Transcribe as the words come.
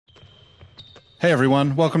Hey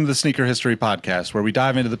everyone, welcome to the Sneaker History Podcast, where we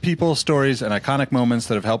dive into the people, stories, and iconic moments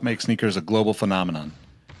that have helped make sneakers a global phenomenon.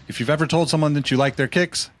 If you've ever told someone that you like their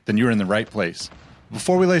kicks, then you're in the right place.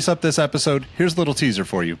 Before we lace up this episode, here's a little teaser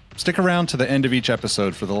for you. Stick around to the end of each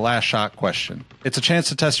episode for the last shot question. It's a chance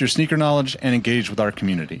to test your sneaker knowledge and engage with our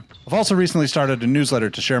community. I've also recently started a newsletter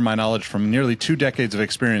to share my knowledge from nearly 2 decades of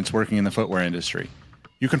experience working in the footwear industry.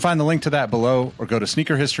 You can find the link to that below or go to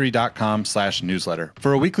sneakerhistory.com/newsletter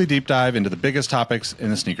for a weekly deep dive into the biggest topics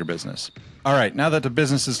in the sneaker business. All right, now that the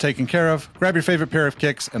business is taken care of, grab your favorite pair of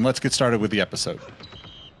kicks and let's get started with the episode.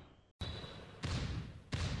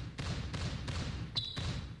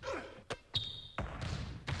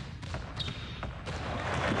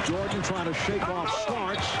 Jordan trying to shake off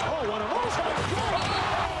Starks. Oh, one of those.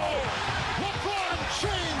 LeBron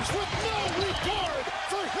James with no regard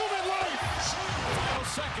for human life. Final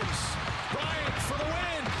seconds. Bryant for the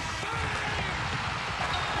win.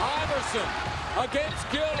 Iverson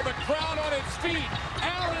against Gill. The crowd on its feet.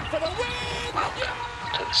 Allen for the win. Welcome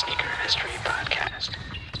to the Sneaker History Podcast.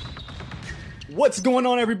 What's going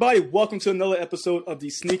on, everybody? Welcome to another episode of the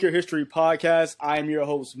Sneaker History Podcast. I am your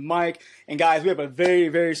host, Mike. And guys, we have a very,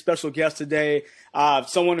 very special guest today.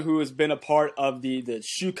 Someone who has been a part of the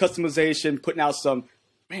shoe customization, putting out some,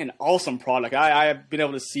 awesome product. I have been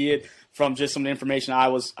able to see it from just some of the information I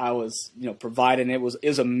was providing. It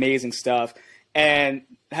was amazing stuff. And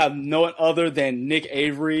have no one other than Nick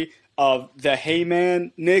Avery of the Hey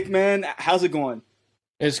Man. Nick, man, how's it going?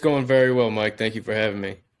 It's going very well, Mike. Thank you for having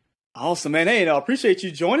me. Awesome, man. Hey, I appreciate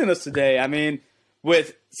you joining us today. I mean,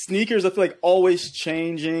 with sneakers, I feel like always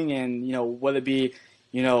changing, and whether it be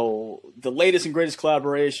the latest and greatest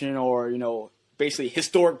collaboration or basically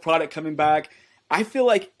historic product coming back, I feel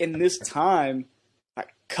like in this time,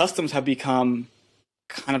 customs have become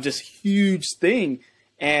kind of just huge thing,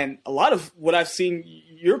 and a lot of what I've seen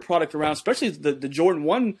your product around, especially the Jordan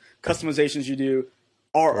 1 customizations you do,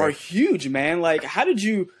 are huge, man. Like, how'd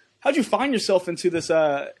you find yourself into this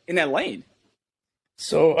in that lane?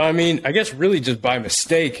 So, I mean, I guess really just by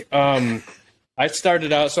mistake. I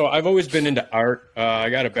started out, so I've always been into art.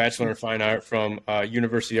 I got a Bachelor in Fine Art from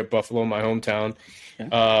University of Buffalo, my hometown.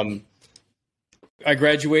 Okay. I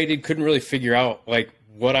graduated, couldn't really figure out like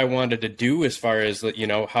what I wanted to do as far as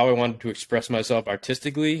how I wanted to express myself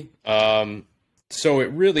artistically. So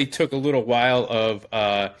it really took a little while of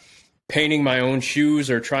painting my own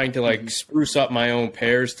shoes or trying to spruce up my own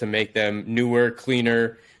pairs to make them newer,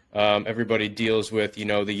 cleaner. Everybody deals with,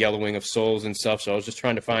 the yellowing of soles and stuff. So I was just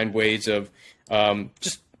trying to find ways of trying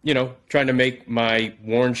to make my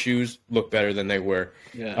worn shoes look better than they were.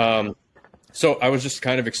 Yeah. So I was just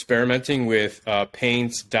kind of experimenting with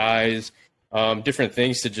paints, dyes, different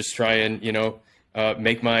things to just try and,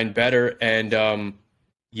 make mine better. And,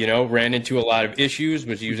 ran into a lot of issues,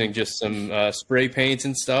 was using just some spray paints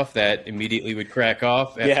and stuff that immediately would crack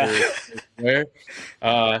off after wear.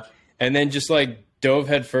 And then just dove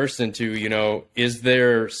headfirst into, is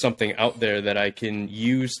there something out there that I can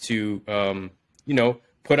use to,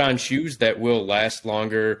 put on shoes that will last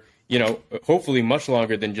longer, hopefully much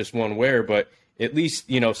longer than just one wear, but at least,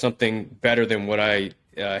 something better than what I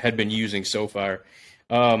had been using so far.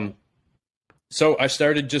 So I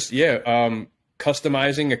started just,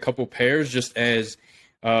 customizing a couple pairs just as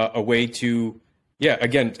a way to,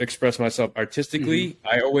 again, express myself artistically. Mm-hmm.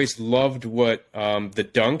 I always loved what the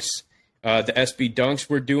Dunks, the SB Dunks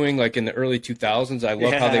were doing in the early 2000s. I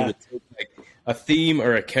love how they would take a theme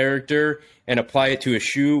or a character and apply it to a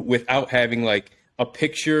shoe without having a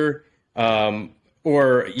picture or,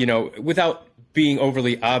 without being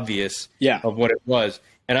overly obvious of what it was.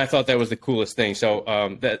 And I thought that was the coolest thing.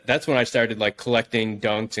 So that's when I started collecting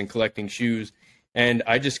Dunks and collecting shoes. And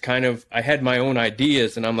I just I had my own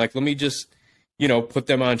ideas, and I'm like, let me just, put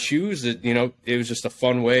them on shoes. It was just a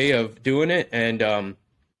fun way of doing it, and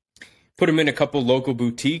put them in a couple local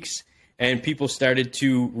boutiques, and people started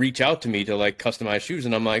to reach out to me to customize shoes.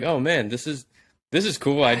 And I'm like, oh man, this is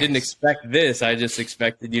cool. Nice. I didn't expect this. I just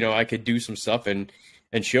expected, I could do some stuff and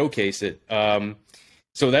showcase it.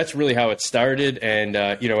 So that's really how it started. And,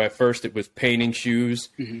 at first it was painting shoes,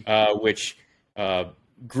 mm-hmm. Which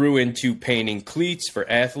grew into painting cleats for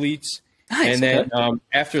athletes. Nice. And then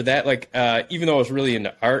after that, even though I was really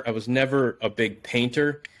into art, I was never a big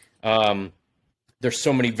painter. There's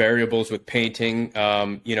so many variables with painting.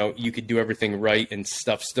 You could do everything right and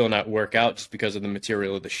stuff still not work out just because of the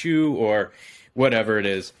material of the shoe or whatever it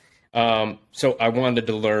is. So I wanted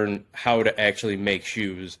to learn how to actually make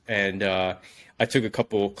shoes. And I took a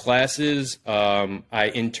couple classes.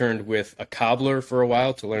 I interned with a cobbler for a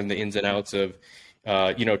while to learn the ins and outs of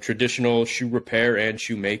traditional shoe repair and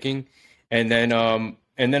shoe making. And then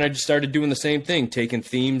and then I just started doing the same thing, taking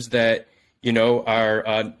themes that,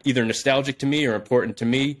 are either nostalgic to me or important to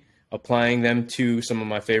me, applying them to some of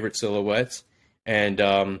my favorite silhouettes, and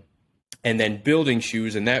then building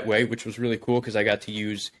shoes in that way, which was really cool because I got to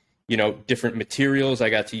use, different materials. I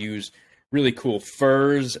got to use really cool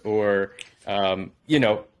furs or,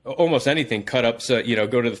 almost anything cut up. So,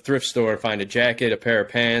 go to the thrift store and find a jacket, a pair of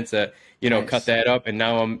pants, nice. Cut that up. And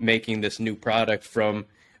now I'm making this new product from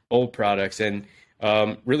old products. And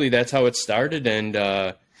really that's how it started. And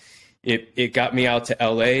it got me out to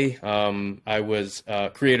LA. I was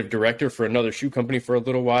creative director for another shoe company for a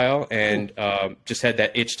little while and just had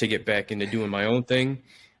that itch to get back into doing my own thing.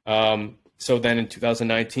 So then in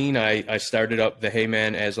 2019, I started up the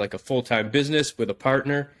Heyman as like a full-time business with a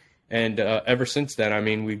partner. And ever since then, I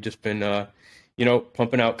mean, we've just been,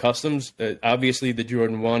 pumping out customs. Obviously, the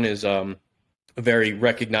Jordan 1 is a very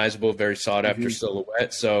recognizable, very sought-after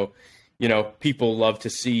silhouette. So, people love to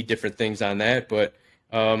see different things on that. But,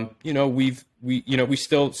 we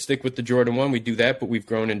still stick with the Jordan 1. We do that, but we've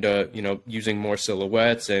grown into, using more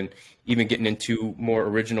silhouettes and even getting into more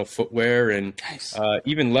original footwear and nice.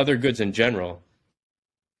 Even leather goods in general.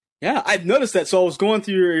 Yeah, I've noticed that. So I was going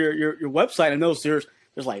through your website. I noticed there's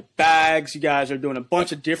like bags. You guys are doing a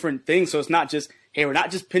bunch of different things. So it's not just, hey, we're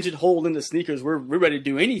not just pigeonholed into sneakers. We're ready to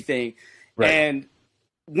do anything. Right. And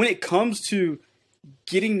when it comes to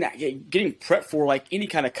getting prepped for like any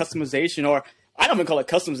kind of customization, or I don't even call it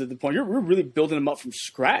customs at the point, we're really building them up from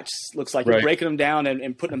scratch. Looks like you're breaking them down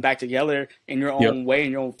and putting them back together in your own way,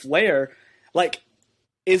 in your own flair. Like,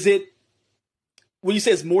 is it, when you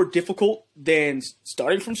say it's more difficult than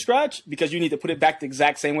starting from scratch because you need to put it back the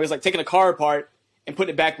exact same way? It's like taking a car apart and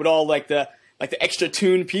putting it back with all like the extra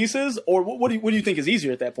tuned pieces, or what do you think is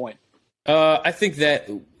easier at that point? I think that,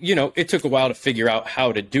 it took a while to figure out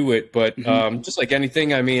how to do it, but just like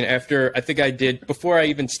anything, I mean, before I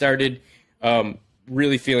even started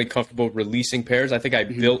really feeling comfortable releasing pairs, I think I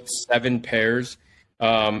built 7 pairs.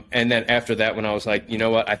 And then after that, when I was like, you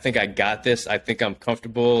know what, I think I got this. I think I'm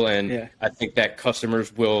comfortable, and I think that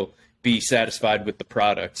customers will be satisfied with the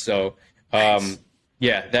product. So, nice.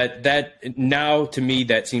 That now to me,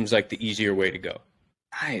 that seems like the easier way to go.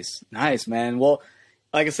 Nice, man. Well,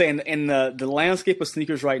 like I say, in the landscape of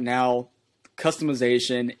sneakers right now,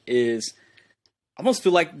 customization is, I almost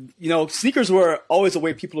feel like, sneakers were always a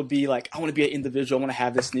way people to be like, I want to be an individual, I want to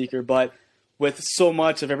have this sneaker. But with so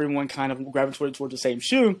much of everyone kind of gravitating towards the same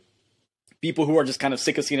shoe, people who are just kind of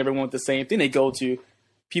sick of seeing everyone with the same thing, they go to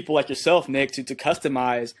people like yourself, Nick, to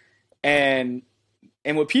customize. And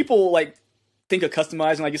what people like think of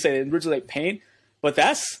customizing, like you said, originally like paint, but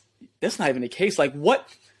that's not even the case. Like,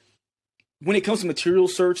 when it comes to material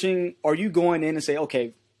searching, are you going in and say,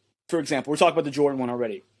 okay, for example, we're talking about the Jordan 1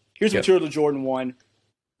 already. Here's the material of the Jordan 1.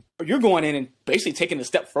 You're going in and basically taking it a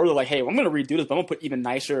step further, like, hey, I'm going to redo this, but I'm going to put even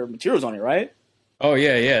nicer materials on it, right? Oh,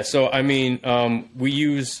 yeah. So, I mean,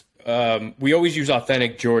 we always use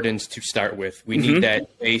authentic Jordans to start with. We need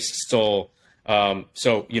that base sole.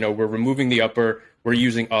 So, we're removing the upper. We're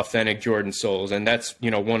using authentic Jordan soles. And that's,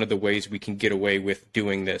 one of the ways we can get away with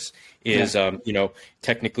doing this is,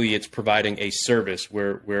 technically it's providing a service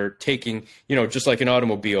where we're taking, just like an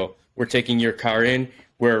automobile, we're taking your car in,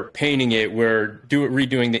 we're painting it, we're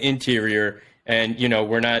redoing the interior, and,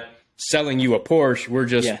 we're not selling you a Porsche, we're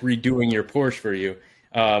just redoing your Porsche for you.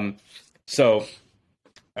 I'm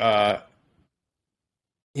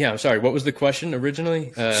sorry, what was the question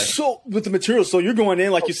originally? So with the materials, so you're going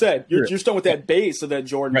in, like you said, you're starting with that base of that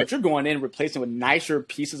Jordan, but you're going in and replacing with nicer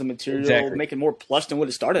pieces of material, making more plush than what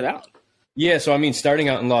it started out. Yeah, so I mean, starting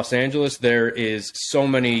out in Los Angeles, there is so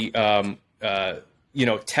many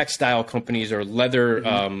textile companies or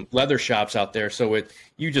leather shops out there. So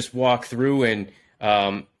you just walk through and,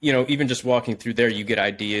 even just walking through there, you get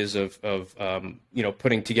ideas of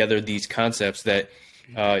putting together these concepts that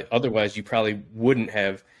otherwise you probably wouldn't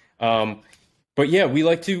have. But yeah, we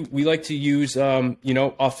like to use,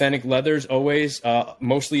 authentic leathers always,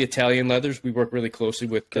 mostly Italian leathers. We work really closely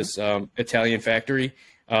with this Italian factory.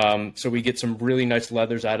 So we get some really nice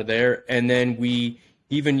leathers out of there. And then we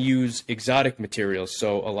even use exotic materials.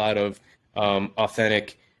 So a lot of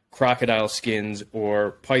authentic crocodile skins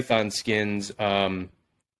or python skins. And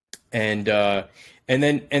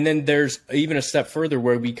then there's even a step further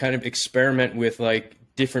where we kind of experiment with like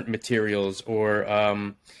different materials or,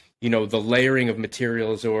 the layering of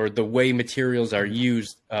materials or the way materials are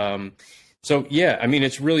used. So yeah, I mean,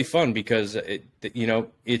 it's really fun because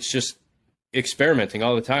it's just experimenting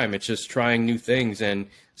all the time. It's just trying new things, and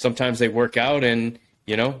sometimes they work out and,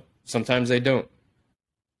 sometimes they don't.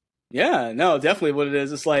 Yeah, no, definitely what it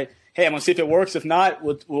is. It's like, hey, I'm gonna see if it works. If not,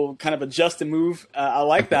 we'll kind of adjust and move. I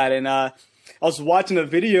like that. And I was watching a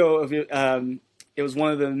video of it. It was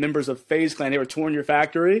one of the members of FaZe Clan. They were touring your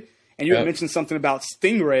factory, and you had mentioned something about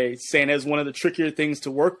Stingray, saying it's one of the trickier things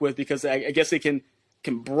to work with because I guess it can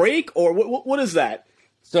break, or what is that?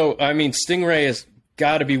 So, I mean, Stingray has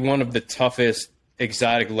got to be one of the toughest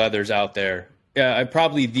exotic leathers out there. Yeah,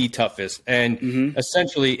 probably the toughest. And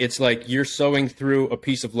essentially, it's like you're sewing through a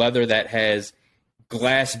piece of leather that has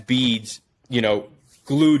glass beads,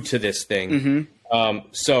 glued to this thing.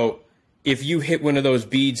 So if you hit one of those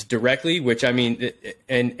beads directly, which I mean,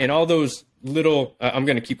 and all those little, I'm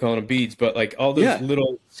going to keep calling them beads, but like all those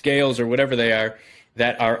little scales or whatever they are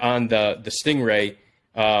that are on the Stingray,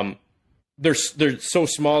 they're so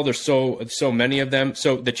small. There's so many of them.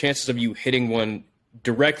 So the chances of you hitting one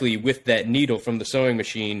directly with that needle from the sewing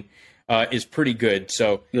machine is pretty good.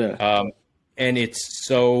 So, and it's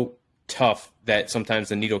so tough that sometimes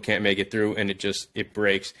the needle can't make it through and it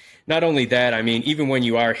breaks. Not only that, I mean, even when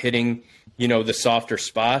you are hitting, the softer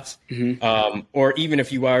spots, or even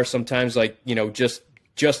if you are sometimes like,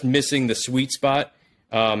 just missing the sweet spot,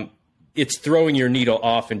 it's throwing your needle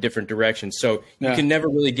off in different directions. So you can never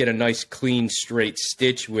really get a nice, clean, straight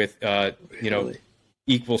stitch with,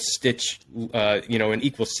 equal stitch, an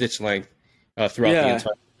equal stitch length throughout the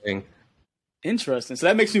entire thing. Interesting. So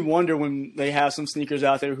that makes me wonder when they have some sneakers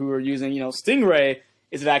out there who are using, Stingray,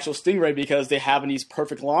 is it actual Stingray because they have these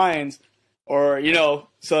perfect lines or,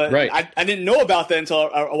 so right. I didn't know about that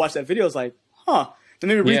until I watched that video. I was like, huh. Then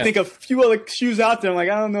maybe rethink a few other shoes out there. I'm like,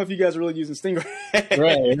 I don't know if you guys are really using Stingray.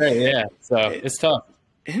 right, yeah. So it's tough.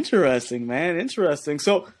 Interesting, man. Interesting.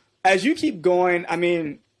 So as you keep going, I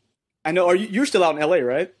mean, I know, you're still out in LA,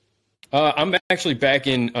 right? I'm actually back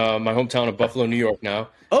in my hometown of Buffalo, New York now.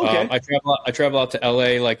 Okay. I travel out to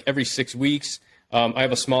LA like every 6 weeks. I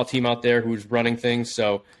have a small team out there who's running things.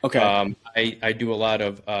 So I do a lot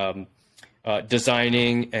of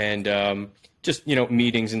designing and just,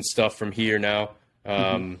 meetings and stuff from here now.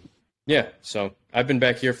 Yeah, so I've been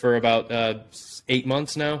back here for about 8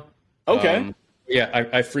 months now. Okay.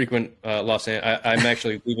 I frequent Los Angeles. I'm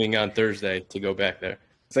actually leaving on Thursday to go back there.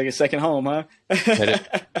 It's like a second home, huh?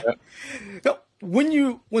 Now,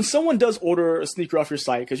 when someone does order a sneaker off your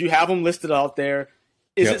site, because you have them listed out there,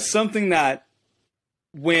 is it something that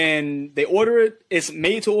when they order it, it's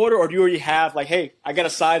made to order, or do you already have like, hey, I got a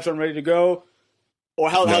size, so I'm ready to go, or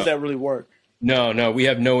how does that really work? No, we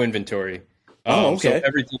have no inventory. Okay. So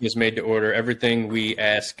everything is made to order. Everything we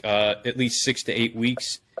ask at least 6 to 8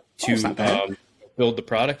 weeks to build the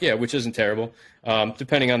product. Yeah, which isn't terrible,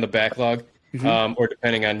 depending on the backlog. Or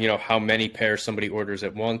depending on, how many pairs somebody orders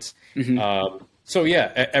at once. So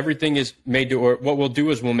everything is made to order. What we'll do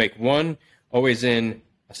is we'll make one always in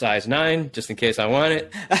a size 9, just in case I want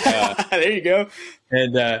it. There you go.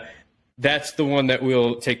 And that's the one that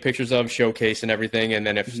we'll take pictures of, showcase and everything. And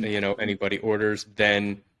then if, anybody orders,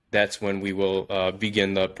 then that's when we will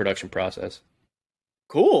begin the production process.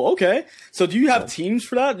 Cool. Okay. So do you have teams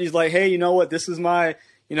for that? He's like, hey, you know what? This is my,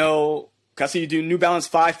 I see you do New Balance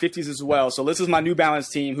 550s as well. So this is my New Balance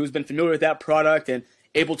team who's been familiar with that product and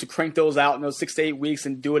able to crank those out in those 6 to 8 weeks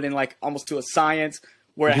and do it in like almost to a science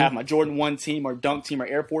where I have my Jordan 1 team or Dunk team or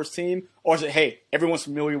Air Force team? Or is it, hey, everyone's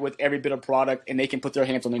familiar with every bit of product and they can put their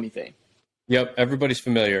hands on anything? Yep, everybody's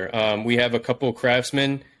familiar. We have a couple of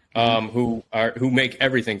craftsmen who make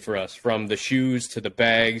everything for us, from the shoes to the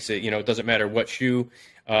bags. It doesn't matter what shoe.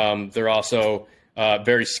 They're also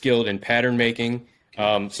very skilled in pattern making.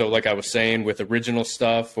 So like I was saying, with original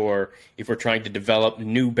stuff, or if we're trying to develop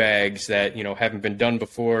new bags that, haven't been done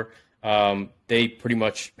before, they pretty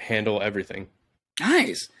much handle everything.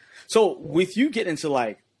 Nice. So with you getting into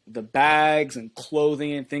like the bags and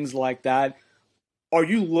clothing and things like that, are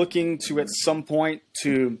you looking to at some point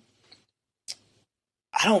to,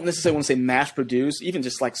 I don't necessarily want to say mass produce, even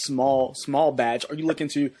just like small batch, are you looking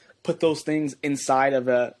to put those things inside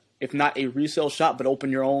of if not a resale shop, but open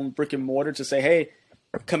your own brick and mortar to say, hey,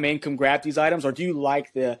 come grab these items? Or do you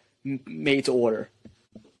like the made to order?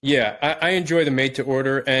 Yeah, I enjoy the made to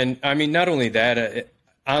order. And I mean, not only that,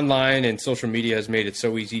 online and social media has made it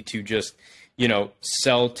so easy to just,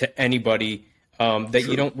 sell to anybody that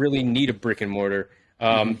you don't really need a brick and mortar.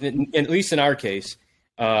 At least in our case.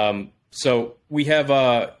 So we have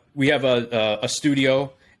a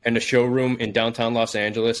studio and a showroom in downtown Los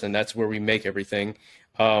Angeles, and that's where we make everything.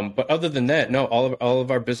 But other than that, no, all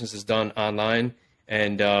of our business is done online.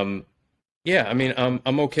 And I mean,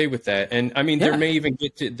 I'm okay with that. And I mean, there may even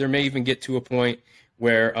get to a point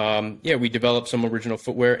where we develop some original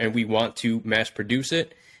footwear and we want to mass produce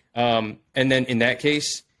it. And then in that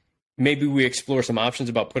case, maybe we explore some options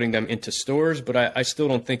about putting them into stores, but I still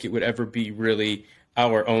don't think it would ever be really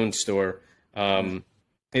our own store. At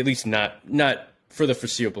least not for the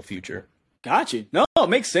foreseeable future. Got you. No, it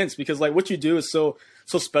makes sense because like what you do is so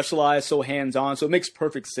specialized, so hands-on, so it makes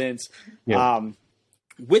perfect sense. Yeah.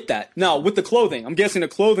 With that. Now, with the clothing, I'm guessing the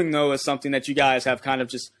clothing though is something that you guys have kind of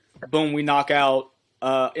just boom, we knock out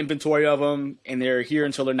inventory of them and they're here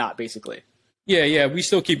until they're not, basically. Yeah, we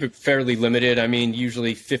still keep it fairly limited. I mean,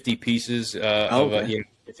 usually 50 pieces of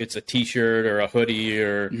if it's a T-shirt or a hoodie,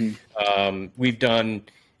 or we've done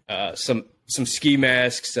some ski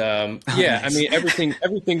masks. Nice. I mean,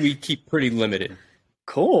 everything we keep pretty limited.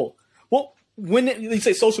 Cool. Well, when you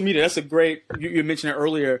say social media, that's a great. You mentioned it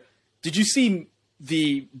earlier. Did you see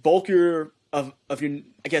the bulk of your,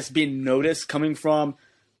 I guess, being noticed coming from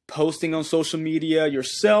posting on social media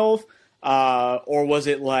yourself? Or was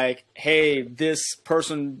it like, hey, this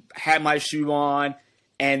person had my shoe on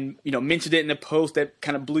and, mentioned it in a post that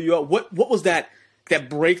kind of blew you up? What was that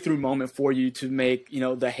breakthrough moment for you to make,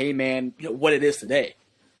 the Hey Man, what it is today?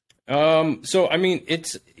 So, I mean,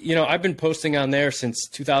 it's, I've been posting on there since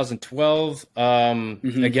 2012.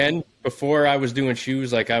 Again, before I was doing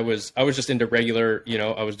shoes, like I was just into regular,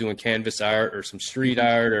 I was doing canvas art or some street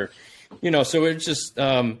art or, so it's just,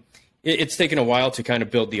 it's taken a while to kind of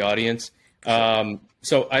build the audience.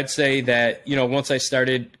 So I'd say that, once I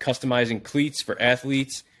started customizing cleats for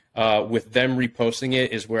athletes, with them reposting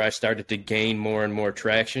it is where I started to gain more and more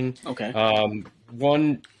traction. Okay.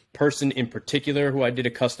 One person in particular who I did a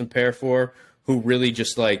custom pair for, who really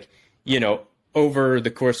just like, over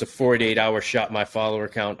the course of 48 hours shot my follower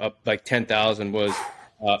count up like 10,000 was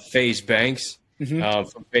FaZe Banks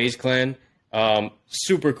from FaZe Clan.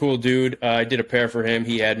 Super cool dude. I did a pair for him.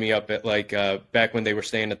 He had me up at like back when they were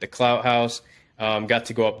staying at the Clout House. Got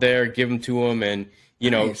to go up there, give them to him, and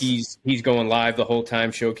nice. he's going live the whole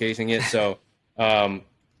time showcasing it. So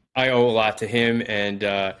I owe a lot to him, and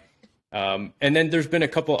then there's been a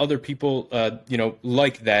couple other people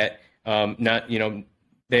like that. Not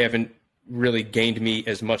they haven't really gained me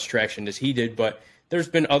as much traction as he did, but there's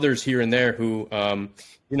been others here and there who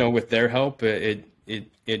with their help it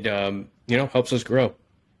helps us grow.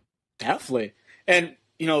 Definitely. And,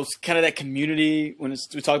 it's kind of that community when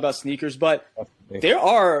we talk about sneakers, but there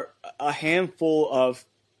are a handful of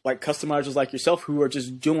like customizers like yourself who are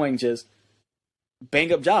just doing just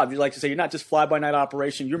bang up jobs. You like to say you're not just fly by night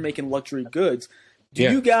operation, you're making luxury goods. Do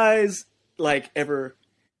you guys like ever,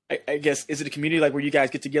 I guess, is it a community like where you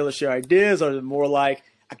guys get together, share ideas, or is it more like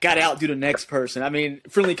I got to outdo the next person? I mean,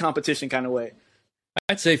 friendly competition kind of way.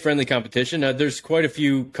 I'd say friendly competition. There's quite a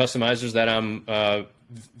few customizers that I'm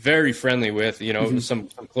very friendly with, some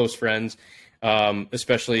close friends,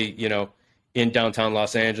 especially, in downtown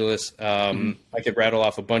Los Angeles. I could rattle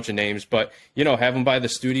off a bunch of names, but, have them by the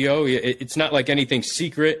studio. It's not like anything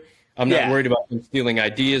secret. I'm not worried about them stealing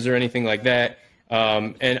ideas or anything like that.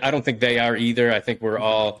 And I don't think they are either. I think we're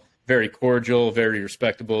all very cordial, very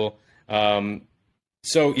respectable.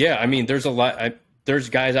 So, yeah, I mean, there's a lot. There's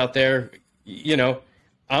guys out there,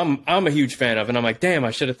 I'm a huge fan of, and I'm like, damn,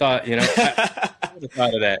 I should have thought, I would have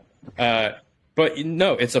thought of that. But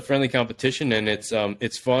no, it's a friendly competition, and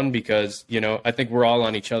it's fun because, I think we're all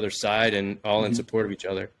on each other's side and all in support of each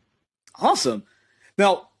other. Awesome.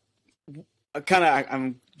 Now,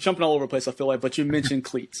 I'm jumping all over the place, I feel like, but you mentioned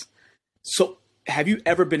cleats. So have you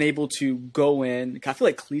ever been able to go in, I feel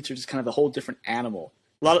like cleats are just kind of a whole different animal.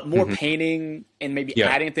 A lot more painting and maybe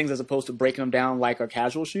adding things as opposed to breaking them down like our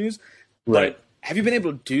casual shoes. Right. But have you been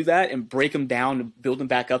able to do that and break them down and build them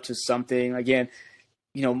back up to something, again,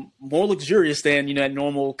 more luxurious than, a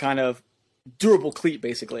normal kind of durable cleat,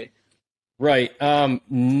 basically? Right.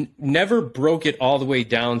 Never broke it all the way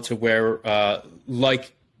down to where,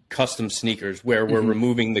 like custom sneakers, where we're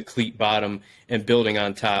removing the cleat bottom and building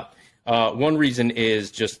on top. One reason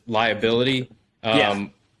is just liability.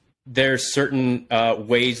 There's certain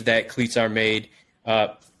ways that cleats are made,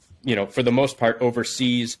 for the most part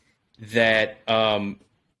overseas, that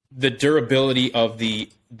the durability of the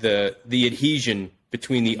adhesion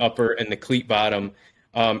between the upper and the cleat bottom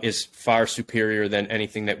is far superior than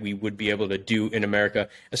anything that we would be able to do in America,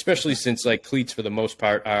 especially since like cleats for the most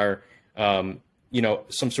part are, some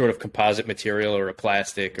sort of composite material or a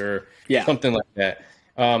plastic or something like that.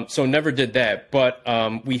 So never did that, but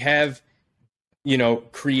we have,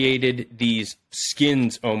 created these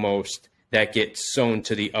skins almost that get sewn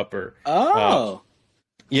to the upper.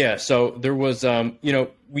 Yeah, so there was,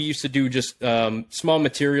 we used to do just small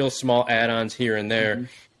materials, small add-ons here and there,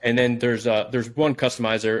 and then there's one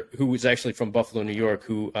customizer who was actually from Buffalo, New York,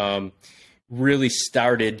 who really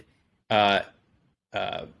started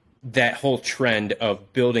that whole trend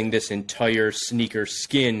of building this entire sneaker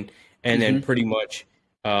skin and then pretty much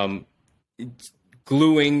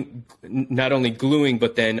gluing, not only gluing,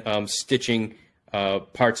 but then stitching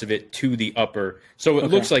parts of it to the upper. So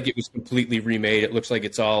it looks like it was completely remade. It looks like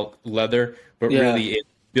it's all leather, but really it's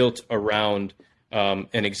built around an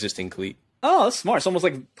existing cleat. Oh, that's smart. It's almost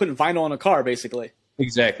like putting vinyl on a car, basically.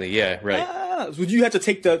 Exactly. Yeah. Right. Would you have to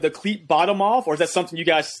take the cleat bottom off, or is that something you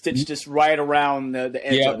guys stitch just right around the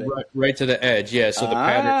edge of it? Right to the edge. Yeah. So the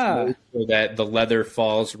pattern's so that the leather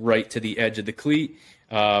falls right to the edge of the cleat,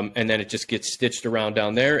 and then it just gets stitched around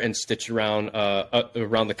down there and stitched around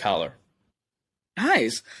around the collar.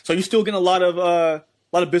 Nice. So you're still getting a lot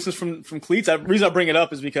of business from cleats. The reason I bring it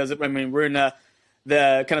up is because we're in the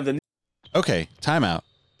kind of the. Okay, time out.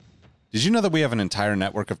 Did you know that we have an entire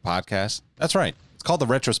network of podcasts? That's right. It's called the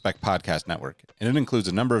Retrospect Podcast Network, and it includes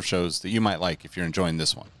a number of shows that you might like if you're enjoying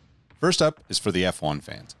this one. First up is for the F1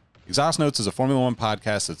 fans. Exhaust Notes is a Formula One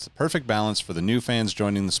podcast that's the perfect balance for the new fans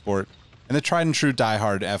joining the sport and the tried and true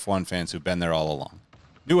diehard F1 fans who've been there all along.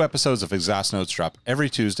 New episodes of Exhaust Notes drop every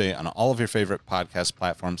Tuesday on all of your favorite podcast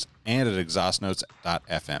platforms and at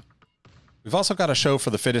exhaustnotes.fm. We've also got a show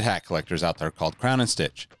for the fitted hat collectors out there called Crown and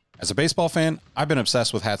Stitch. As a baseball fan, I've been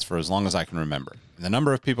obsessed with hats for as long as I can remember, and the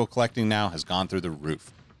number of people collecting now has gone through the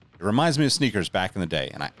roof. It reminds me of sneakers back in the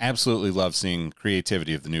day, and I absolutely love seeing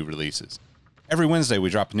creativity of the new releases. Every Wednesday,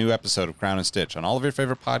 we drop a new episode of Crown and Stitch on all of your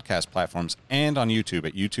favorite podcast platforms and on YouTube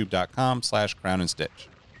at youtube.com/crownandstitch.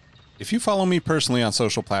 If you follow me personally on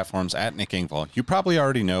social platforms at Nick Engvall, you probably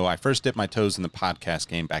already know I first dipped my toes in the podcast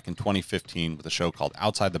game back in 2015 with a show called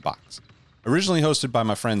Outside the Box. Originally hosted by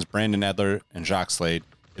my friends Brandon Edler and Jacques Slade,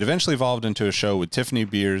 it eventually evolved into a show with Tiffany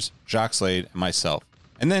Beers, Jacques Slade, and myself,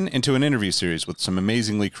 and then into an interview series with some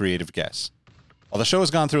amazingly creative guests. While the show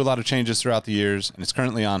has gone through a lot of changes throughout the years and is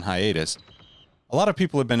currently on hiatus, a lot of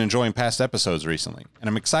people have been enjoying past episodes recently, and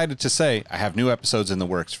I'm excited to say I have new episodes in the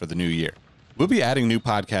works for the new year. We'll be adding new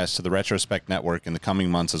podcasts to the Retrospect Network in the coming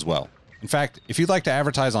months as well. In fact, if you'd like to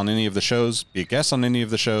advertise on any of the shows, be a guest on any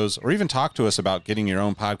of the shows, or even talk to us about getting your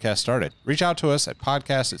own podcast started, reach out to us at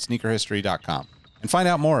podcast@sneakerhistory.com. And find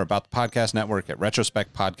out more about the podcast network at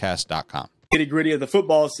retrospectpodcast.com. Nitty-gritty of the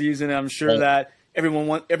football season. I'm sure that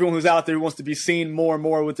everyone who's out there wants to be seen more and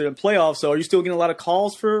more with the playoffs. So are you still getting a lot of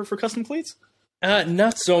calls for custom cleats?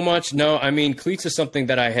 Not so much, no. I mean, cleats is something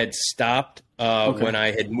that I had stopped when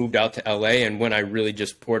I had moved out to LA and when I really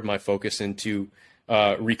just poured my focus into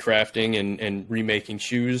recrafting and remaking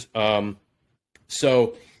shoes.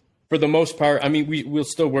 So for the most part, I mean, we'll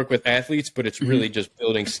still work with athletes, but it's really just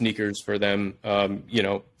building sneakers for them,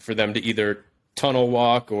 for them to either tunnel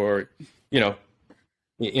walk or,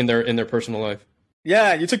 in their personal life.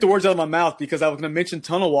 Yeah, you took the words out of my mouth because I was going to mention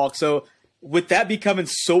tunnel walk. So with that becoming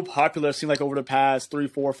so popular, it seemed like over the past 3,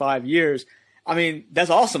 4, 5 years, I mean, that's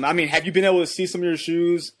awesome. I mean, have you been able to see some of your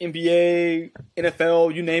shoes, NBA,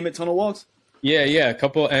 NFL, you name it, tunnel walks? Yeah, a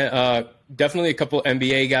couple, definitely a couple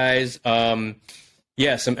NBA guys.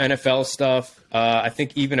 Yeah, some NFL stuff. I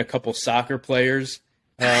think even a couple soccer players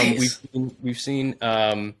Nice. we've seen.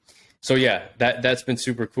 So yeah, that's been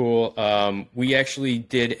super cool. We actually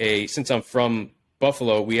did since I'm from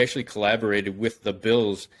Buffalo, we actually collaborated with the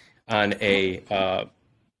Bills on it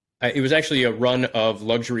was actually a run of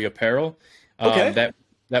luxury apparel. Okay.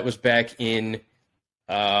 That was back in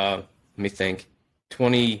let me think,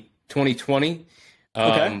 2020.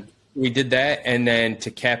 Okay. We did that, and then to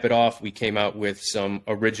cap it off, we came out with some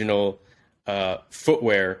original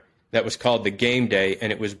footwear that was called the Game Day, and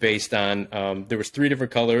it was based on there was 3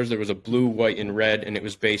 different colors. There was a blue, white, and red, and it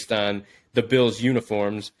was based on the Bills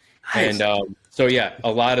uniforms. Nice. And so yeah,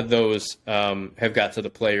 a lot of those have got to the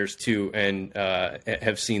players too, and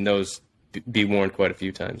have seen those be worn quite a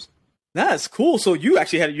few times. That's cool. So you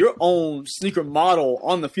actually had your own sneaker model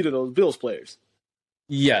on the feet of those Bills players.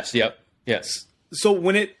 Yes. Yep. Yes. So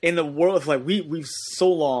when in the world of like we've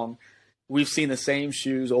seen the same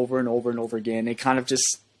shoes over and over and over again. It kind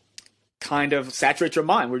of saturates your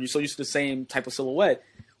mind where you're so used to the same type of silhouette.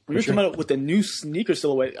 When you're coming up with a new sneaker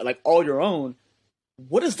silhouette, like all your own,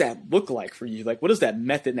 what does that look like for you? Like, what is that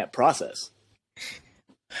method and that process?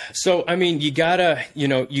 So, I mean, you gotta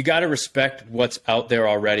respect what's out there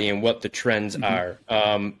already and what the trends are.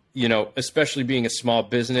 Especially being a small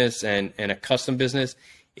business and a custom business,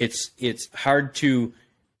 it's hard to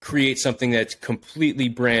create something that's completely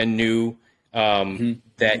brand new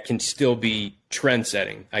that can still be trend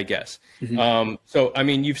setting, I guess. So, I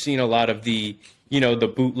mean, you've seen a lot of the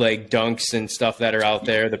bootleg dunks and stuff that are out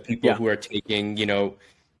there, the people who are taking,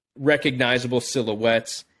 recognizable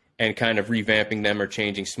silhouettes and kind of revamping them or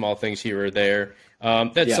changing small things here or there.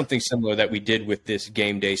 That's something similar that we did with this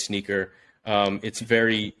game day sneaker. It's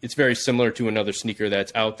very similar to another sneaker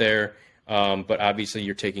that's out there, but obviously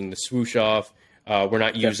you're taking the swoosh off. We're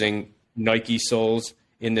not using Nike soles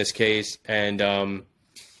in this case, and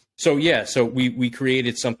so we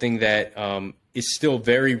created something that is still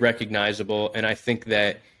very recognizable, and I think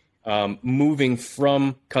that moving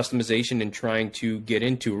from customization and trying to get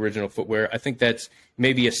into original footwear, I think that's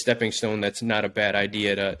maybe a stepping stone. That's not a bad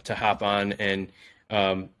idea to hop on, and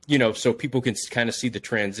so people can kind of see the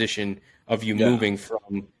transition of you moving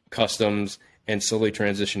from customs and slowly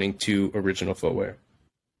transitioning to original footwear.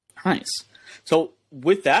 Nice. So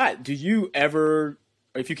with that, do you ever,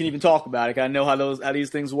 if you can even talk about it, I know how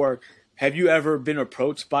these things work. Have you ever been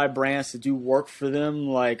approached by brands to do work for them,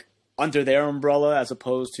 like under their umbrella as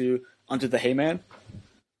opposed to under the Heyman?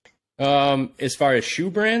 As far as shoe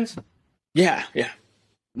brands? Yeah.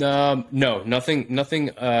 No, nothing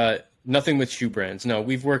with shoe brands. No,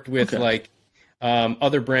 we've worked with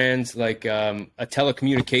other brands like a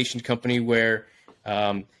telecommunications company where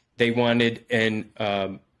they wanted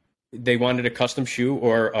a custom shoe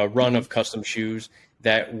or a run of custom shoes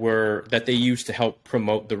that they used to help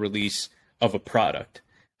promote the release of a product.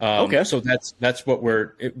 So that's what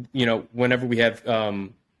whenever we have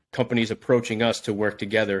companies approaching us to work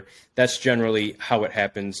together, that's generally how it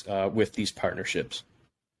happens with these partnerships.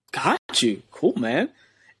 Got you. Cool, man.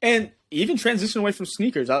 And even transition away from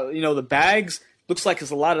sneakers, the bags looks like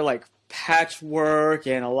it's a lot of like patchwork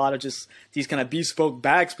and a lot of just these kind of bespoke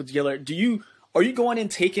bags put together. Are you going and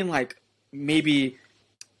taking like maybe,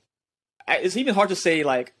 it's even hard to say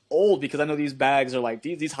like old because I know these bags are like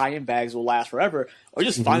these high-end bags will last forever, or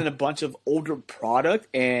just finding a bunch of older product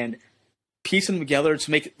and piecing them together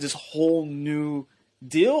to make this whole new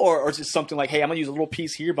deal, or is it something like, hey, I'm gonna use a little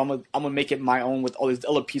piece here, but I'm gonna make it my own with all these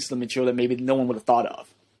other pieces of material that maybe no one would have thought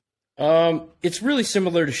of? It's really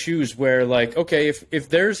similar to shoes where like, okay, if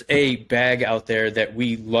there's a bag out there that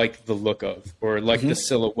we like the look of or like the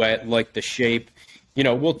silhouette, like the shape,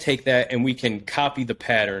 we'll take that and we can copy the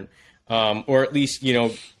pattern, or at least,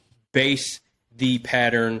 base the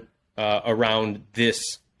pattern, around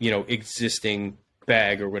this, existing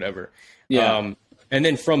bag or whatever. Yeah. And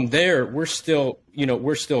then from there, we're still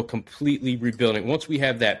completely rebuilding. Once we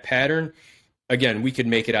have that pattern, again, we could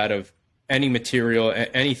make it out of any material,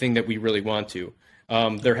 anything that we really want to.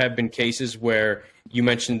 There have been cases where you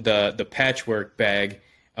mentioned the patchwork bag,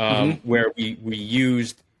 where we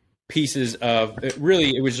used pieces of,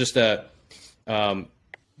 really, it was just a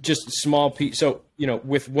small piece. So,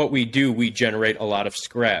 with what we do, we generate a lot of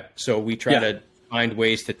scrap. So we try to find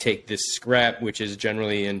ways to take this scrap, which is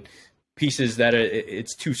generally in pieces that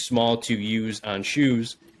it's too small to use on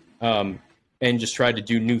shoes, and just try to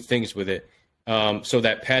do new things with it. So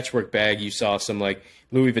that patchwork bag, you saw some like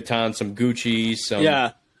Louis Vuitton, some Gucci, some,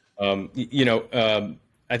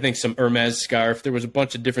 I think some Hermes scarf. There was a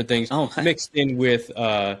bunch of different things mixed in with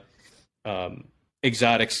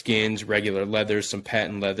exotic skins, regular leathers, some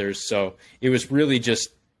patent leathers. So it was really just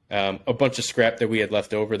a bunch of scrap that we had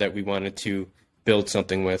left over that we wanted to build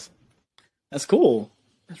something with. That's cool.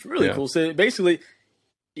 That's really cool. So basically,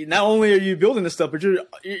 not only are you building this stuff, but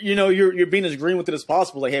you're being as green with it as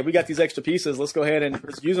possible. Like, hey, we got these extra pieces. Let's go ahead and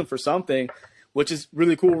just use them for something, which is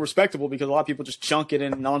really cool and respectable because a lot of people just chunk it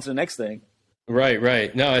and on to the next thing.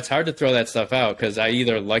 Right. No, it's hard to throw that stuff out because I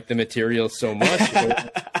either like the material so much or,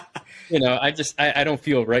 I don't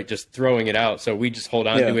feel right just throwing it out. So we just hold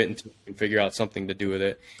on to it until we can figure out something to do with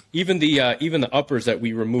it. Even the uppers that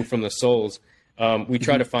we remove from the soles, we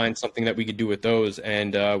try to find something that we could do with those.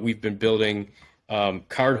 And we've been building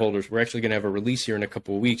card holders. We're actually going to have a release here in a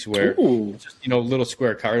couple of weeks where it's just, little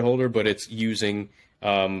square card holder, but it's using,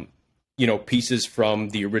 pieces from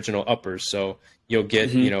the original uppers. So you'll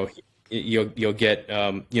get, you'll get,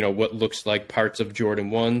 what looks like parts of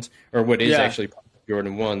Jordan 1s or what is actually parts of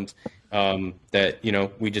Jordan 1s, that,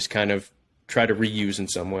 we just kind of try to reuse in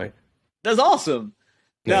some way. That's awesome.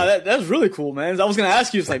 Yeah. No, that's really cool, man. I was going to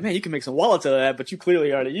ask you, it's like, man, you can make some wallets out of that, but you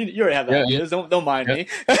clearly already, you already have the ideas. Don't mind me.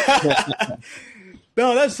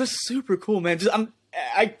 No, that's super cool, man.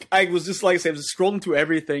 I was just, like I said, I was scrolling through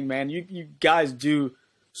everything, man. You guys do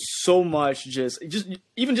so much, just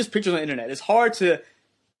pictures on the internet. It's hard to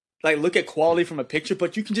like look at quality from a picture,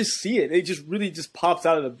 but you can just see it. It just really just pops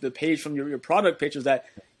out of the page from your product pictures that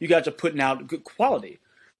you guys are putting out good quality.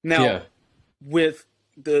 Now, with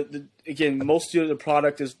the again, most of the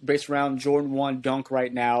product is based around Jordan 1 Dunk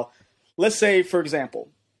right now. Let's say, for example,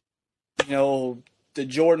 the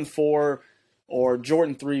Jordan 4 or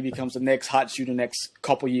Jordan 3 becomes the next hot shoe the next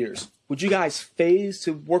couple years. would you guys phase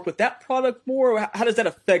to work with that product more? Or how does that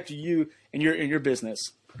affect you in your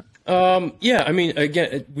business? Yeah, I mean,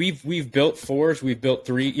 again, we've built 4s, we've built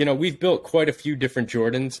 3, you know, we've built quite a few different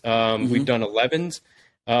Jordans. We've done 11s.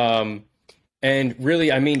 And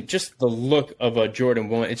really, I mean, just the look of a Jordan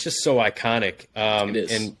 1, it's just so iconic. It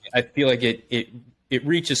is. And I feel like it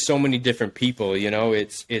reaches so many different people, you know,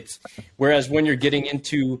 it's whereas when you're getting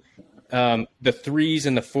into the 3s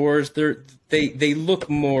and the 4s, they look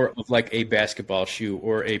more of like a basketball shoe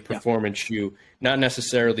or a performance shoe, not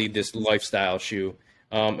necessarily this lifestyle shoe.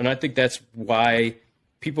 And I think that's why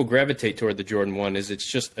people gravitate toward the Jordan 1 is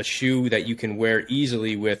it's just a shoe that you can wear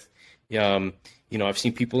easily with, you know, I've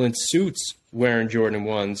seen people in suits wearing Jordan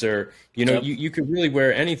 1s or, you know, you could really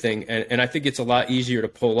wear anything. And I think it's a lot easier to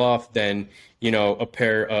pull off than, you know, a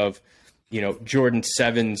pair of, you know, Jordan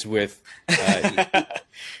 7s with,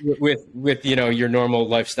 with, you know, your normal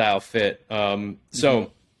lifestyle fit.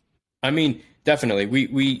 So, I mean, definitely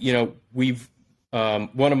we, you know, we've,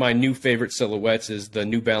 one of my new favorite silhouettes is the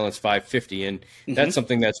New Balance 550. And that's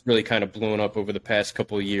something that's really kind of blown up over the past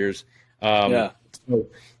couple of years. So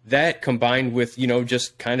that combined with, you know,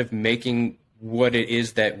 just kind of making what it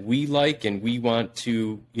is that we like and we want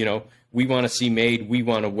to, you know, we want to see made, we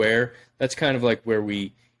want to wear. That's kind of like where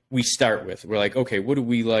we start with. We're like, okay, what do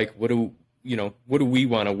we like? What do we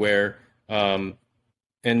want to wear? And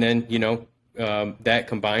then, you know, that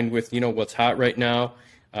combined with, you know, what's hot right now,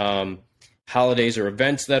 holidays or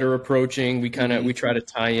events that are approaching, we try to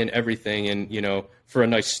tie in everything and, you know, for a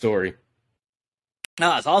nice story. No,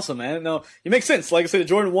 that's awesome, man. No, it makes sense. Like I said, the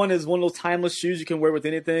Jordan 1 is one of those timeless shoes you can wear with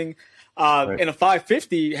anything. Right. In a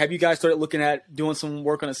 550, have you guys started looking at doing some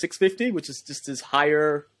work on a 650, which is just this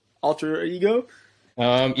higher alter ego?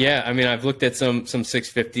 Yeah, I mean, I've looked at some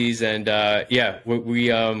 650s and, yeah,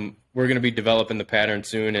 we're going to be developing the pattern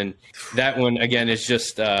soon. And that one, again, is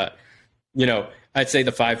just, you know, I'd say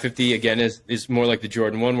the 550 again is more like the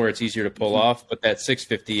Jordan 1 where it's easier to pull off, but that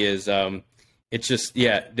 650 is, it's just,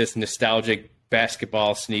 yeah, this nostalgic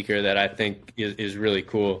basketball sneaker that I think is really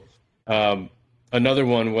cool. Another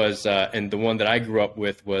one was, and the one that I grew up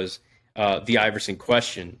with was the Iverson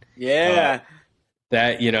Question. Yeah.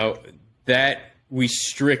 That, you know, that we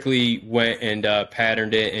strictly went and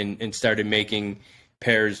patterned it and started making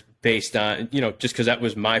pairs based on, you know, just because that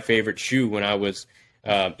was my favorite shoe when I was,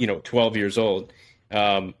 you know, 12 years old.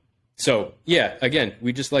 So, yeah, again,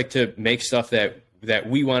 we just like to make stuff that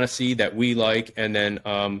we want to see, that we like, and then,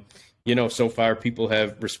 you know, so far people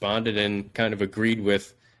have responded and kind of agreed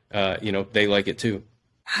with, you know, they like it too.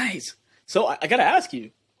 Nice. So I got to ask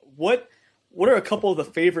you, what are a couple of the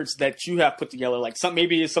favorites that you have put together? Like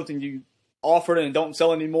maybe it's something you offered and don't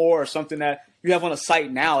sell anymore, or something that you have on a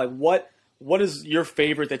site now. Like what is your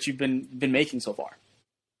favorite that you've been making so far?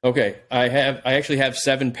 Okay, I actually have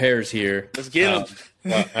 7 pairs here. Let's get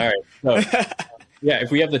them. All right. So, yeah, if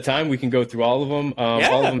we have the time, we can go through all of them. Yeah.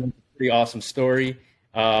 All of them have a pretty awesome story.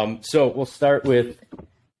 So we'll start with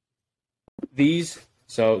these.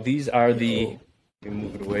 So these are the. Let me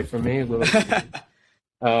move it away from me a little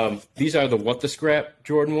bit. These are the What the Scrap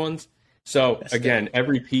Jordan 1s. So again,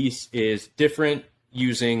 every piece is different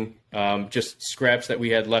using just scraps that we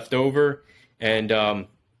had left over. And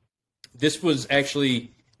this was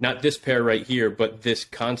actually not this pair right here, but this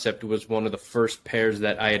concept was one of the first pairs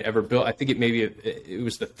that I had ever built. I think it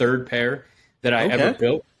was the 3rd pair that I ever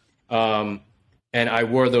built. And I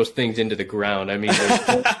wore those things into the ground. I mean,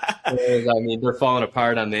 they're falling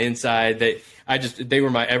apart on the inside. They were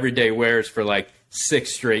my everyday wears for like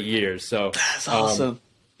 6 straight years. So that's awesome.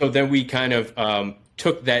 So then we kind of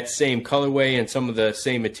took that same colorway and some of the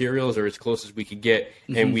same materials, or as close as we could get,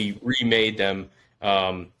 and we remade them.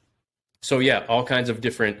 So yeah, all kinds of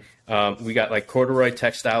different. We got like corduroy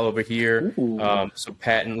textile over here, some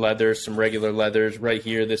patent leathers, some regular leathers right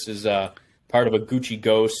here. This is part of a Gucci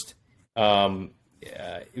Ghost.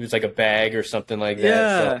 It was like a bag or something like that.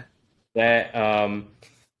 Yeah. So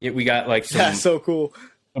that we got like some. That's so cool.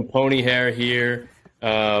 Some pony hair here,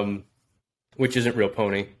 which isn't real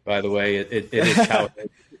pony, by the way. It is cow.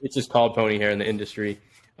 It's just called pony hair in the industry.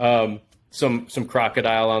 Some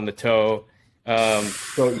crocodile on the toe.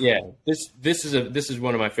 So yeah, this is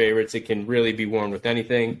one of my favorites. It can really be worn with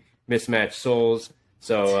anything. Mismatched soles.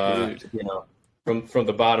 So you know, from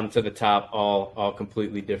the bottom to the top, all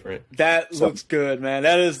completely different. That looks good, man.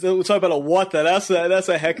 We'll talk about a what the. That's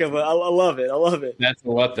a heck of a. I love it. I love it. That's a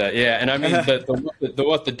what the. Yeah, and I mean the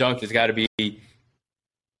what the dunk has got to be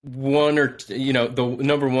one or you know the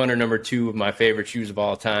number 1 or number 2 of my favorite shoes of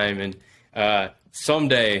all time, and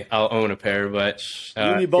someday I'll own a pair. But you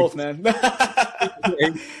and me both, man.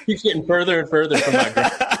 It keeps getting further and further from my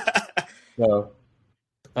ground. So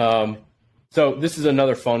So this is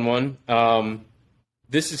another fun one.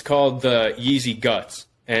 This is called the Yeezy Guts.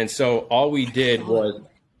 And so all we did was,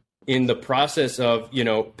 in the process of,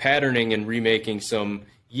 patterning and remaking some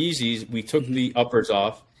Yeezys, we took the uppers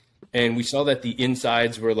off, and we saw that the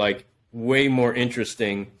insides were like way more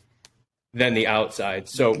interesting than the outside.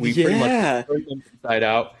 So we pretty much turned them inside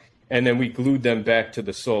out, and then we glued them back to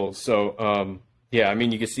the soles. So, you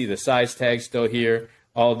can see the size tag still here,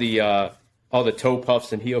 all the toe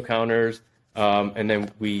puffs and heel counters, and then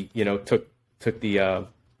we, took the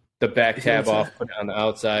back tab off, put it on the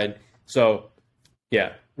outside. So,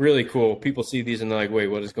 yeah, really cool. People see these and they're like, "Wait,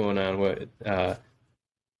 what is going on?"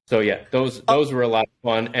 So yeah, those were a lot of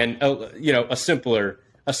fun, and a simpler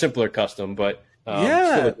custom, but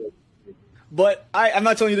still But I'm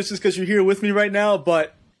not telling you this just because you're here with me right now,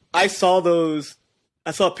 but I saw those.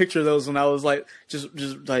 I saw a picture of those when I was like just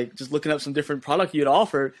looking up some different product you had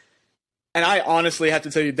offered. And I honestly have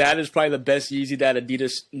to tell you that is probably the best Yeezy that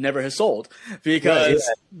Adidas never has sold, because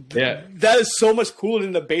that is so much cooler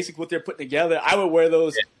than the basic what they're putting together. I would wear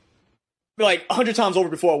those like 100 times over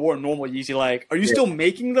before I wore a normal Yeezy. Like, are you still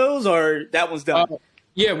making those, or that one's done?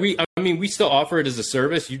 We still offer it as a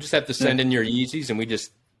service. You just have to send in your Yeezys, and we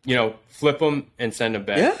just flip them and send them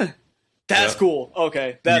back. Yeah, that's cool.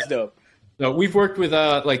 Okay, that's dope. So we've worked with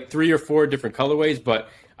like 3 or 4 different colorways, but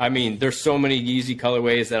I mean, there's so many Yeezy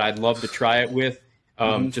colorways that I'd love to try it with,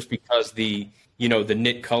 just because the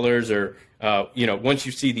knit colors are, once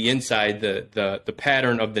you see the inside, the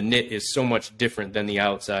pattern of the knit is so much different than the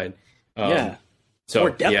outside. So more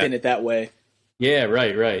depth in it that way. Yeah,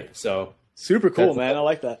 right. So super cool, man. I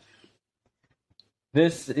like that.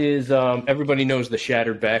 This is everybody knows the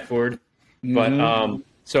shattered backboard, but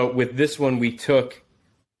so with this one we took,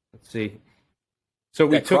 let's see, so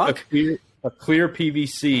we took a clear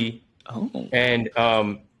PVC and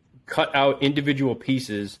cut out individual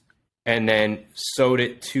pieces and then sewed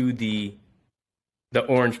it to the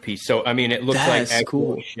orange piece. So I mean, it looks like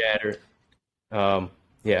actual shatter.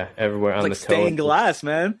 Everywhere on the toe. Like stained glass,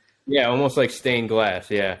 man. Yeah, almost like stained glass.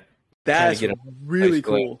 Yeah, that's really nice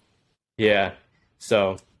cool. Yeah.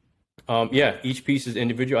 So, each piece is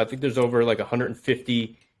individual. I think there's over like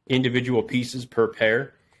 150 individual pieces per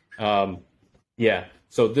pair.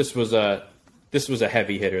 So this was a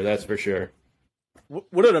heavy hitter, that's for sure.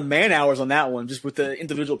 What are the man hours on that one, just with the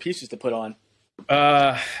individual pieces to put on?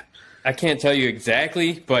 I can't tell you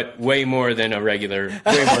exactly, but way more than a regular.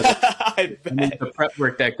 Way more than, the prep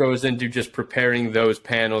work that goes into just preparing those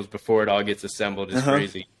panels before it all gets assembled is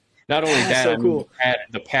crazy. Not only that, cool.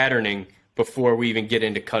 The patterning before we even get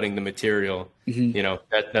into cutting the material,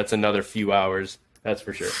 that's another few hours. That's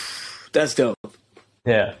for sure. That's dope.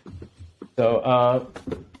 Yeah. So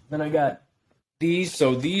then I got these.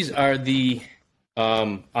 So these are the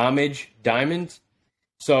Homage Diamonds.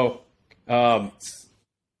 So a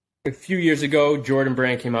few years ago, Jordan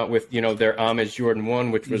Brand came out with, their Homage Jordan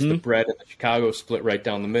 1, which was the bread and the Chicago split right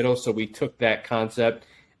down the middle. So we took that concept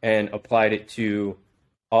and applied it to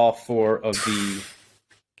all 4 of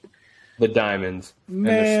the diamonds.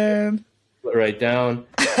 Man. Split right down.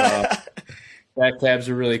 Back tabs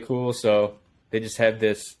are really cool. So they just have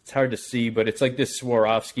this, it's hard to see, but it's like this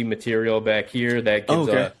Swarovski material back here that gives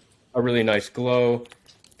a really nice glow.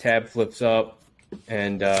 Tab flips up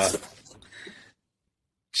and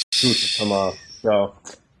scoots come off. So,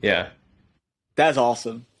 yeah. That's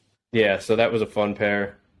awesome. Yeah, so that was a fun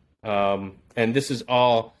pair. And this is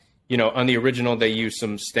all, on the original, they used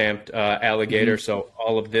some stamped alligator. So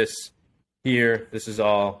all of this here, this is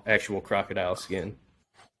all actual crocodile skin.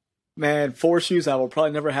 Man, 4 shoes I will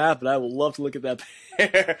probably never have, but I would love to look at that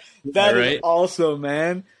pair. That is awesome,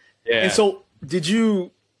 man. Yeah. And so, did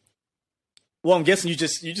you? Well, I'm guessing you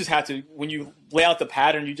just have to, when you lay out the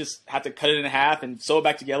pattern, you just have to cut it in half and sew it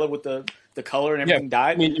back together with the color and everything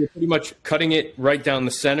dyed. I mean, you're pretty much cutting it right down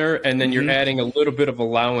the center, and then you're adding a little bit of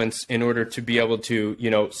allowance in order to be able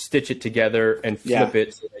to, stitch it together and flip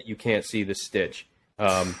it so that you can't see the stitch.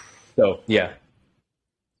 So yeah,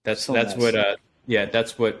 that's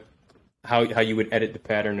what. How you would edit the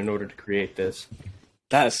pattern in order to create this.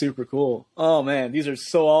 That is super cool. Oh man, these are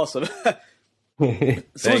so awesome. So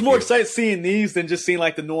it's more excited seeing these than just seeing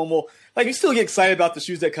like the normal. Like you still get excited about the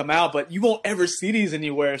shoes that come out, but you won't ever see these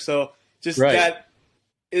anywhere. So just that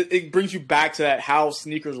it brings you back to that how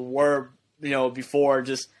sneakers were, before,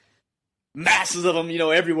 just masses of them,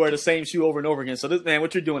 everywhere, the same shoe over and over again. So this, man,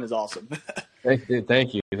 what you're doing is awesome. Thank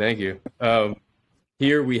you.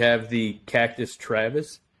 Here we have the Cactus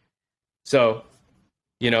Travis. So,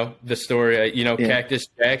 the story, Cactus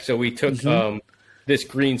Jack. So we took this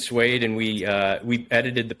green suede and we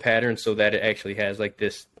edited the pattern so that it actually has like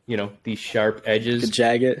this, these sharp edges. The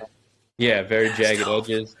jagged. Yeah, very jagged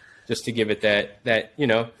edges, just to give it that that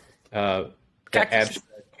abstract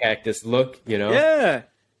cactus look. Yeah.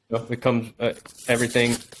 It comes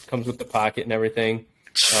everything comes with the pocket and everything.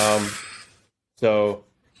 So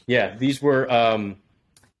yeah, these were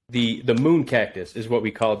the moon cactus is what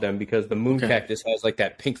we called them, because the moon cactus has like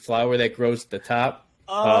that pink flower that grows at the top.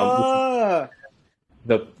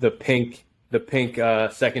 The pink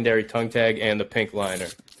secondary tongue tag and the pink liner.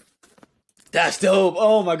 That's dope.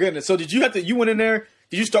 Oh my goodness. So you went in there,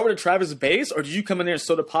 did you start with a Travis base, or did you come in there and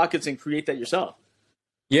sew the pockets and create that yourself?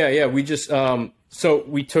 Yeah. We just so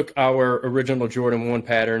we took our original Jordan 1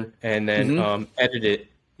 pattern and then edited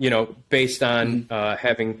it, based on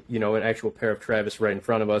having, an actual pair of Travis right in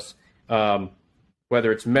front of us,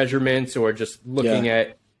 whether it's measurements or just looking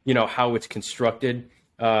at, how it's constructed.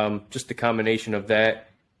 Just the combination of that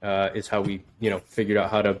is how we, figured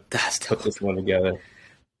out how to put this one together.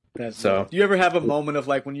 Do you ever have a moment of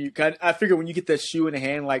like I figure when you get that shoe in the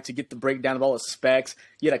hand, like to get the breakdown of all the specs,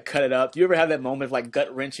 you got to cut it up. Do you ever have that moment of like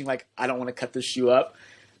gut wrenching, like I don't want to cut this shoe up?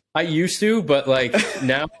 I used to, but like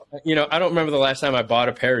now, I don't remember the last time I bought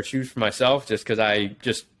a pair of shoes for myself, just because I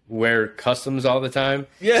just wear customs all the time.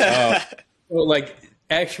 Yeah. Like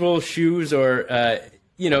actual shoes or,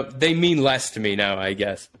 they mean less to me now, I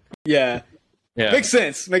guess. Yeah. Yeah. Makes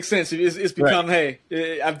sense. It's become, right.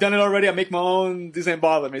 Hey, I've done it already. I make my own. This ain't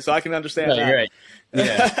bothering me, so I can understand that. Right.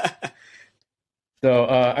 Yeah. So,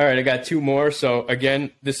 all right, I got two more. So,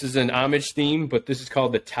 again, this is an homage theme, but this is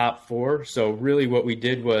called the top four. So, really what we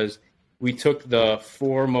did was we took the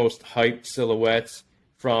four most hyped silhouettes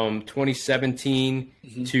from 2017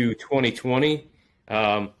 to 2020.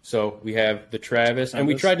 So, we have the Travis, and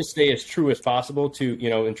we tried to stay as true as possible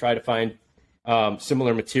to, and try to find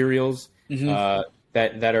similar materials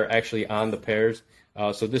that are actually on the pairs.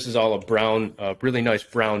 So, this is all a brown, really nice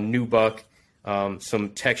brown nubuck,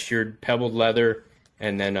 some textured pebbled leather,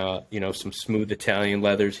 and then, some smooth Italian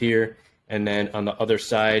leathers here. And then on the other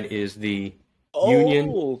side is the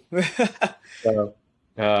Union. So,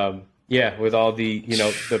 with all the,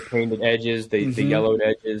 the painted edges, the yellowed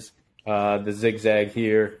edges, the zigzag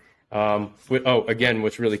here. Again,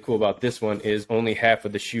 what's really cool about this one is only half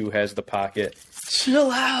of the shoe has the pocket. Chill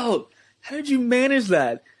out. How did you manage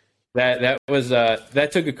that? That was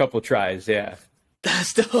that took a couple tries. Yeah.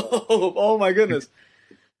 That's dope. Oh my goodness.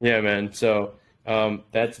 Yeah, man. So,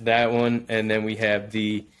 that's that one, and then we have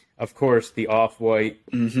of course, the off-white,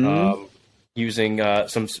 using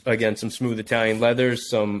some smooth Italian leathers.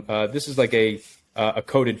 This is like a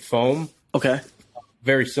coated foam. Okay.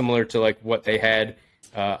 Very similar to like what they had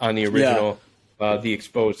on the original, the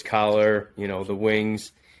exposed collar, the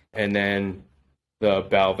wings, and then the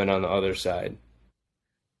Balvin on the other side.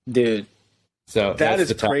 Dude, so that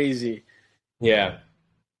is crazy. Yeah,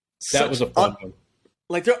 that was a fun one.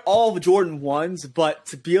 Like, they're all Jordan 1s, but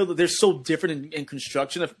to be able to, they're so different in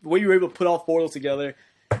construction. The way you were able to put all four of those together,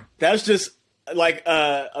 that's just like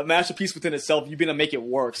a masterpiece within itself. You've been able to make it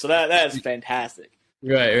work. So that is fantastic.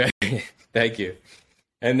 Right. Thank you.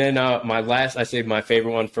 And then I saved my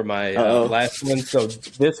favorite one for my last one. So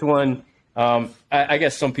this one, I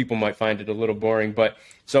guess some people might find it a little boring, but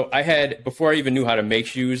so before I even knew how to make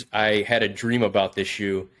shoes, I had a dream about this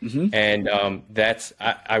shoe. And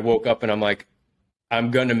I woke up and I'm like, I'm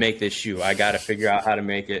going to make this shoe. I got to figure out how to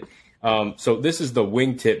make it. So this is the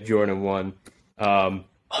wingtip Jordan 1.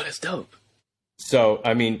 That's dope. So,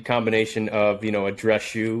 I mean, combination of, a dress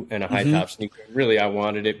shoe and a high top sneaker. Really, I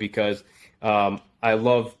wanted it because I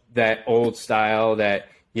love that old style, that,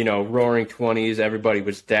 roaring 20s. Everybody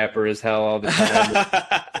was dapper as hell all the time.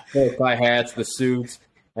 The high hats, the suits,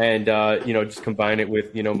 and, just combine it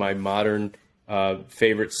with, my modern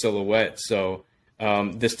favorite silhouette. So,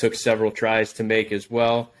 this took several tries to make as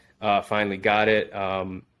well. Finally got it.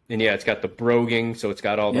 And it's got the broguing, so it's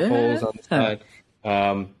got all the holes on the side.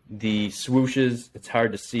 The swooshes, it's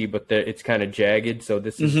hard to see, but it's kind of jagged. So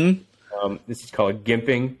this is called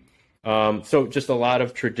gimping. So just a lot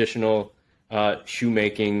of traditional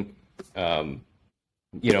shoemaking, paying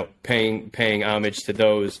homage to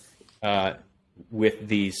those with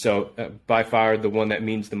these. So by far the one that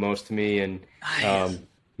means the most to me. And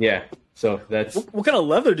so that's what kind of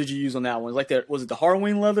leather did you use on that one? Like was it the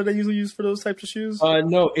Harween leather they usually use for those types of shoes?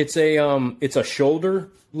 No, it's a shoulder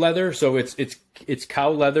leather, so it's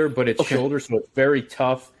cow leather, but it's shoulder, so it's very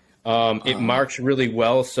tough. It marks really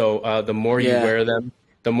well, so the more you wear them,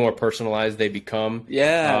 the more personalized they become.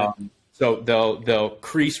 Yeah. So they'll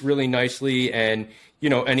crease really nicely, and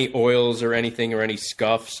any oils or anything or any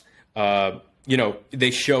scuffs,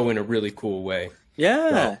 they show in a really cool way.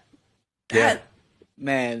 Yeah. So,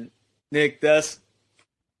 Man, Nick, that's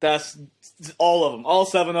That's all of them, all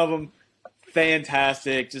 7 of them.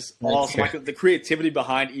 Fantastic, just awesome. Like, the creativity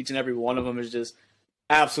behind each and every one of them is just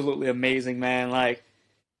absolutely amazing, man. Like,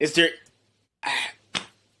 is there?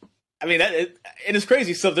 I mean, it is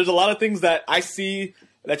crazy. So there's a lot of things that I see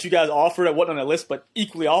that you guys offer that wasn't on the list, but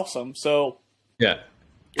equally awesome. So Yeah.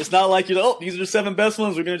 it's not like, these are the 7 best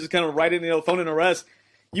ones. We're gonna just kind of write in, phone in the rest.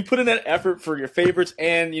 You put in that effort for your favorites,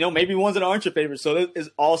 and maybe ones that aren't your favorites. So that is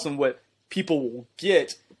awesome what people will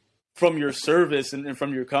get from your service and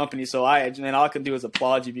from your company. So all I can do is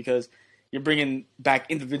applaud you, because you're bringing back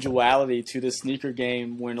individuality to this sneaker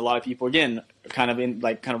game when a lot of people, again, are kind of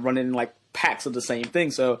running in like packs of the same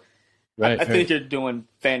thing. So I think you're doing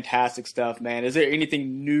fantastic stuff, man. Is there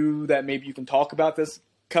anything new that maybe you can talk about that's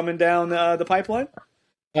coming down the pipeline?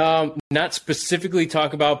 Not specifically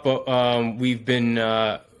talk about, but we've been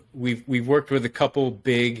we've worked with a couple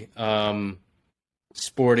big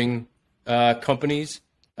sporting companies.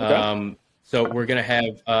 Okay. So we're gonna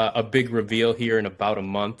have a big reveal here in about a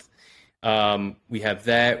month. We have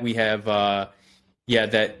that. We have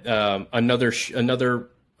another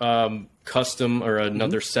custom, or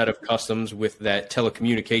another set of customs with that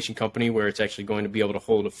telecommunication company, where it's actually going to be able to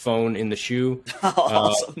hold a phone in the shoe.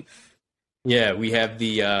 Awesome. Yeah, we have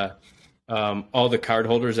the all the card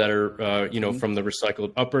holders that are from the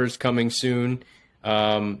recycled uppers coming soon,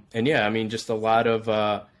 and yeah, I mean, just a lot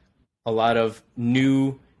of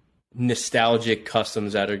new nostalgic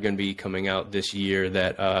customs that are going to be coming out this year.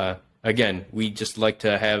 That again, we just like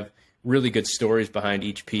to have really good stories behind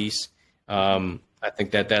each piece. I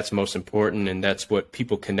think that's most important, and that's what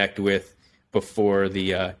people connect with before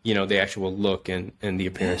the the actual look and the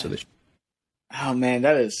appearance of the shoe. Oh man,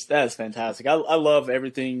 that is fantastic. I love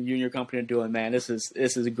everything you and your company are doing, man. This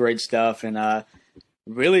is great stuff, and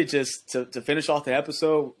really just to finish off the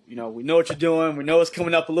episode, we know what you're doing. We know it's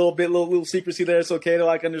coming up a little bit, little secrecy there. It's okay to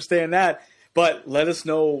understand that, but let us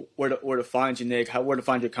know where to find you, Nick. Where to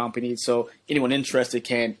find your company, so anyone interested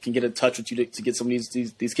can get in touch with you to get some of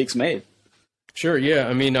these kicks made. Sure, yeah.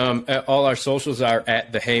 I mean, all our socials are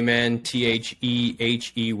at the Heyman,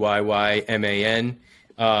 TheHeyMan.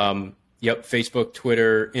 Yep, Facebook,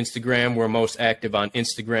 Twitter, Instagram. We're most active on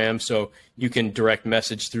Instagram, so you can direct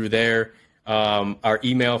message through there. Our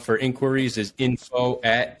email for inquiries is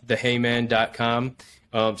info@theheyman.com,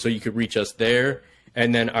 so you could reach us there.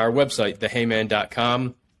 And then our website,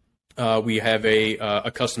 theheyman.com, we have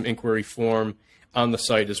a custom inquiry form on the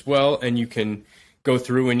site as well, and you can go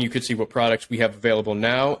through and you could see what products we have available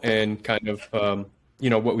now and kind of,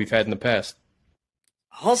 what we've had in the past.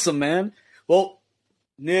 Awesome, man. Well,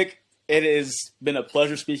 Nick, it has been a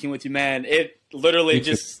pleasure speaking with you, man. It literally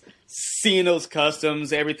just seeing those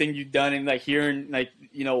customs, everything you've done, and hearing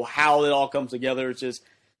how it all comes together. It's just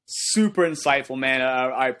super insightful, man.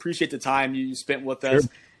 I appreciate the time you spent with us.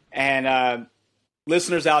 Sure. And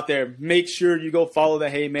listeners out there, make sure you go follow the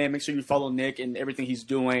Heyman. Make sure you follow Nick and everything he's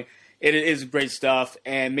doing. It is great stuff.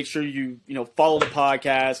 And make sure you follow the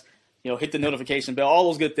podcast. Hit the notification bell, all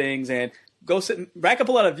those good things, and go rack up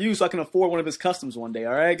a lot of views so I can afford one of his customs one day.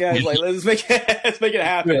 All right, guys, let's make it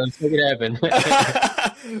happen. Yeah, let's make it happen.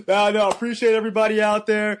 No, appreciate everybody out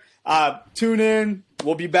there. Tune in.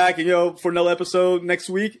 We'll be back, for another episode next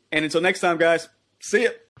week. And until next time, guys, see ya.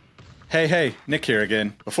 Hey, Nick here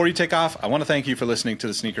again. Before you take off, I want to thank you for listening to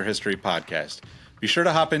the Sneaker History Podcast. Be sure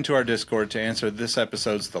to hop into our Discord to answer this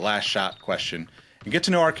episode's The Last Shot question and get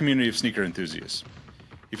to know our community of sneaker enthusiasts.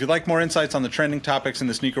 If you'd like more insights on the trending topics in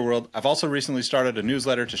the sneaker world, I've also recently started a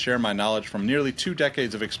newsletter to share my knowledge from nearly 2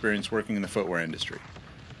 decades of experience working in the footwear industry.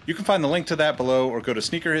 You can find the link to that below or go to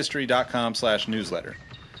sneakerhistory.com/newsletter.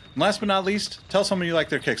 And last but not least, tell someone you like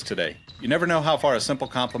their kicks today. You never know how far a simple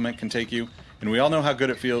compliment can take you, and we all know how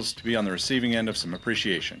good it feels to be on the receiving end of some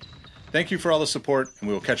appreciation. Thank you for all the support, and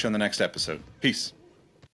we will catch you on the next episode. Peace.